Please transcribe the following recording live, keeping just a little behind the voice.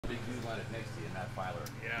running next to you, Matt Feiler.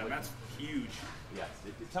 Yeah, Matt's huge. Yeah.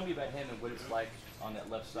 Tell me about him and what it's like on that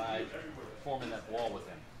left side, forming that wall with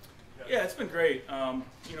him. Yeah, it's been great.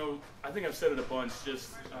 You know, I think I've said it a bunch.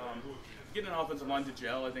 Just getting an offensive line to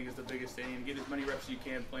gel, I think, is the biggest thing. And get as many reps as you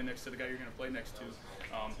can playing next to the guy you're going to play next to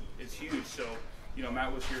is huge. So, you know,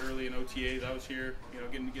 Matt was here early in OTAs. I was here. You know,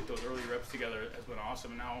 getting to get those early reps together has been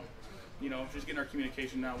awesome. And now, you know, just getting our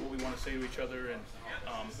communication now, what we want to say to each other, and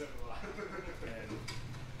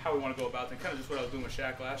how we want to go about things. Kind of just what I was doing with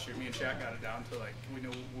Shaq last year. Me and Shaq got it down to, like, we knew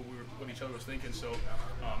what each other was thinking. So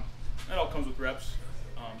that all comes with reps.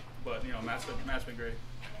 But, you know, Matt's been great.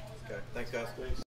 Okay, thanks, guys.